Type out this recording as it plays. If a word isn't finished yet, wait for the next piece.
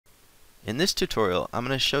In this tutorial, I'm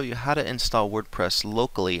going to show you how to install WordPress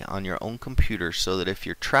locally on your own computer so that if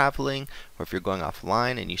you're traveling or if you're going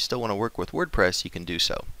offline and you still want to work with WordPress, you can do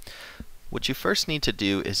so. What you first need to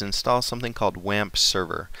do is install something called WAMP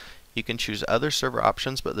server. You can choose other server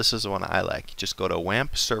options, but this is the one I like. Just go to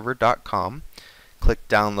wp-server.com, click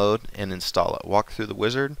download and install it. Walk through the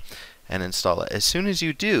wizard and install it. As soon as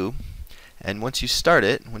you do, and once you start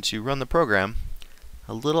it, once you run the program,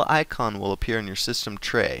 a little icon will appear in your system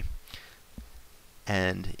tray.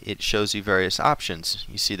 And it shows you various options.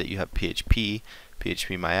 You see that you have PHP,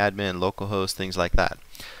 phpmyadmin, localhost, things like that.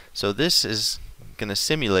 So this is going to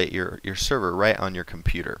simulate your server right on your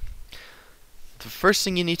computer. The first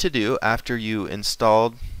thing you need to do after you have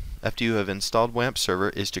installed WAMP server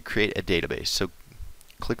is to create a database. So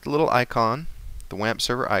click the little icon, the WAMP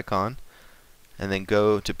server icon, and then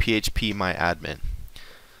go to phpmyadmin.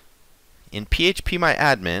 In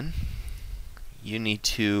phpmyadmin, you need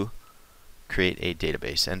to create a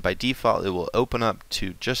database, and by default it will open up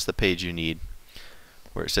to just the page you need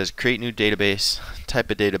where it says create new database,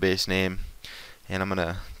 type a database name, and I'm going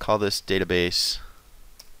to call this database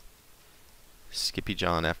Skippy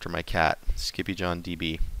John after my cat, Skippy John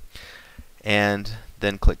DB, and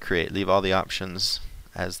then click create. Leave all the options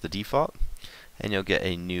as the default and you'll get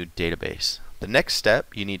a new database. The next step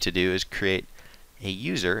you need to do is create a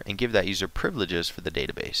user and give that user privileges for the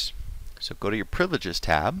database. So go to your privileges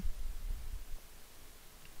tab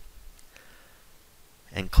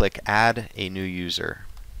and click add a new user.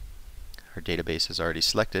 Our database is already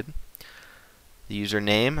selected. The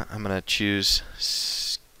username, I'm going to choose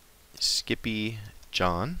Skippy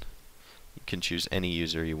John. You can choose any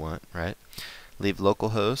user you want, right? Leave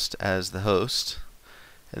localhost as the host,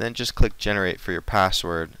 and then just click generate for your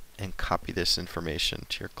password and copy this information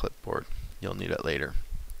to your clipboard. You'll need it later.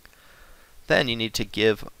 Then you need to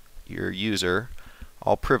give your user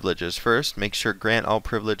all privileges. First, make sure grant all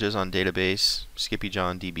privileges on database Skippy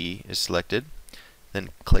John DB is selected. Then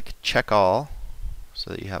click check all so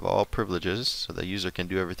that you have all privileges so the user can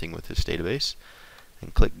do everything with this database,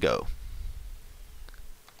 and click go.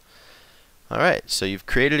 Alright, so you've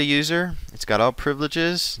created a user, it's got all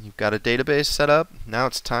privileges, you've got a database set up. Now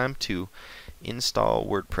it's time to install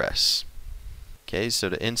WordPress. Okay, so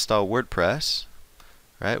to install WordPress,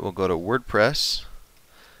 right, we'll go to wordpress.org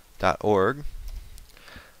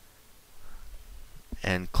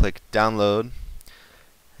and click download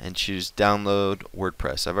and choose download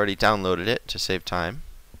WordPress. I've already downloaded it to save time.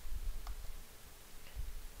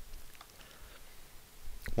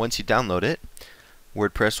 Once you download it,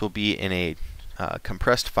 WordPress will be in a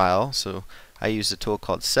compressed file, so I use a tool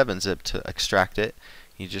called 7-zip to extract it.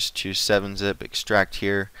 You just choose 7-zip, extract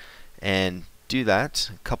here, and do that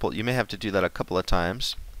you may have to do that a couple of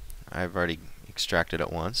times. I've already extracted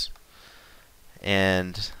it once,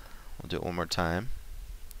 and we'll do it one more time.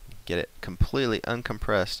 Get it completely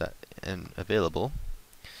uncompressed and available.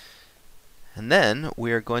 And then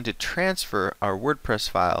we are going to transfer our WordPress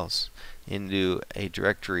files into a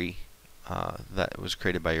directory that was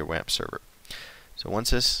created by your WAMP server. So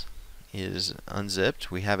once this is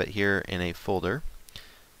unzipped, we have it here in a folder,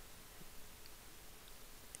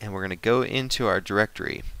 and we're going to go into our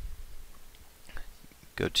directory.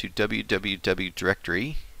 Go to www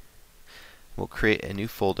directory. We'll create a new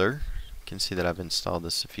folder. You can see that I've installed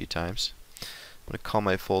this a few times. I'm going to call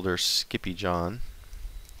my folder Skippy John,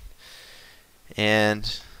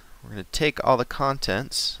 and we're going to take all the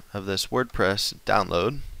contents of this WordPress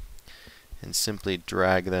download and simply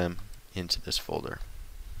drag them into this folder.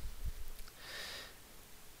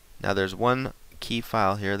 Now there's one key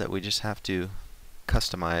file here that we just have to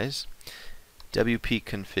customize,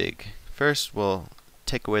 wp-config. First we'll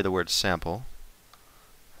take away the word sample.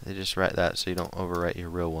 They just write that so you don't overwrite your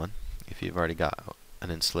real one if you've already got an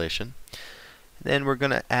installation. Then we're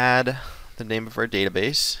going to add the name of our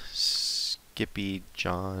database, Skippy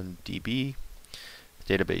John DB,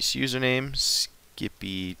 the database username,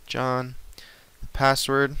 Skippy John, the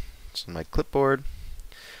password, it's in my clipboard,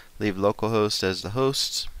 leave localhost as the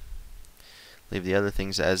host, leave the other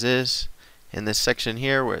things as is. In this section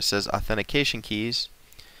here where it says authentication keys,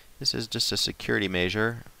 this is just a security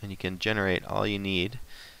measure, and you can generate all you need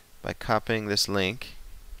by copying this link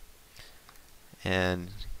and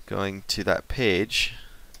going to that page.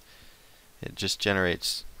 It just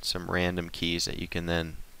generates some random keys that you can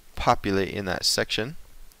then populate in that section.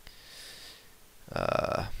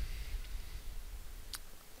 So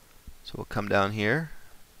we'll come down here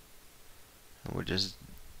and we'll just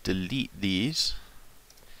delete these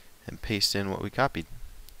and paste in what we copied.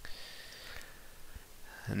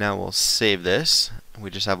 And now we'll save this. We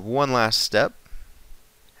just have one last step,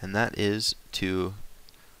 and that is to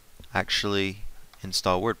actually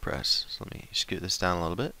install WordPress. So let me scoot this down a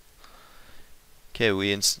little bit. Okay,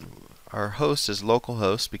 our host is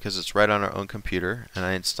localhost because it's right on our own computer, and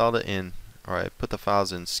I installed it in, or I put the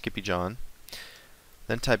files in skippyjohn.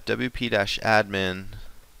 Then type wp-admin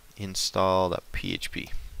install.php.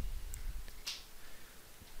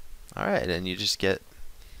 Alright, and you just get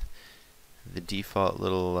the default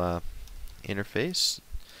little interface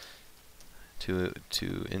to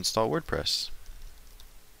install WordPress.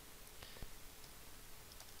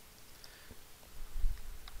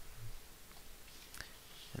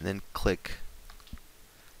 And then click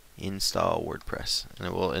install WordPress, and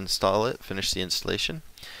it will install it, finish the installation,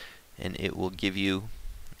 and it will give you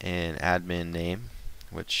an admin name,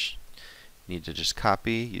 which you need to just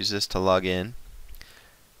copy. Use this to log in.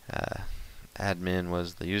 Admin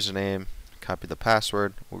was the username. Copy the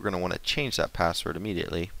password. We're going to want to change that password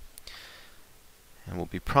immediately, and we'll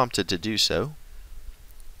be prompted to do so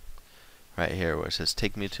right here where it says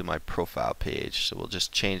take me to my profile page. So we'll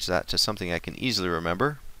just change that to something I can easily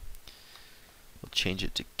remember. We'll change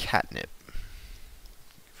it to catnip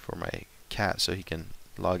for my cat so he can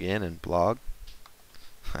log in and blog.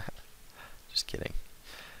 Just kidding.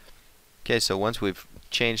 Okay, so once we've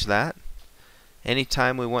changed that,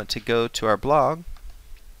 anytime we want to go to our blog,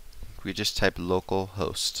 we just type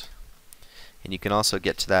localhost. And you can also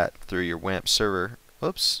get to that through your WAMP server.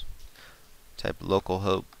 Oops. Type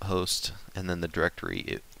localhost and then the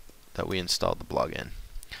directory that we installed the blog in.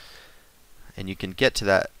 And you can get to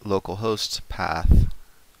that localhost path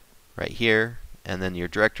right here, and then your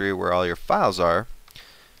directory where all your files are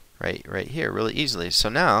right here really easily. So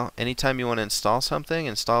now anytime you want to install something,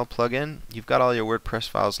 install a plugin, you've got all your WordPress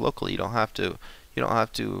files locally. You don't have to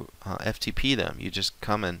FTP them. You just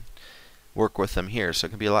come and work with them here. So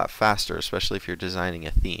it can be a lot faster, especially if you're designing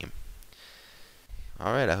a theme.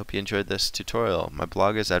 Alright, I hope you enjoyed this tutorial. My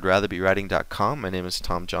blog is I'dRatherBeWriting.com. My name is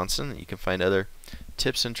Tom Johnson. You can find other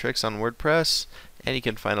tips and tricks on WordPress, and you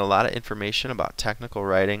can find a lot of information about technical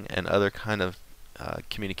writing and other kind of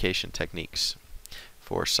communication techniques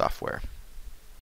for software.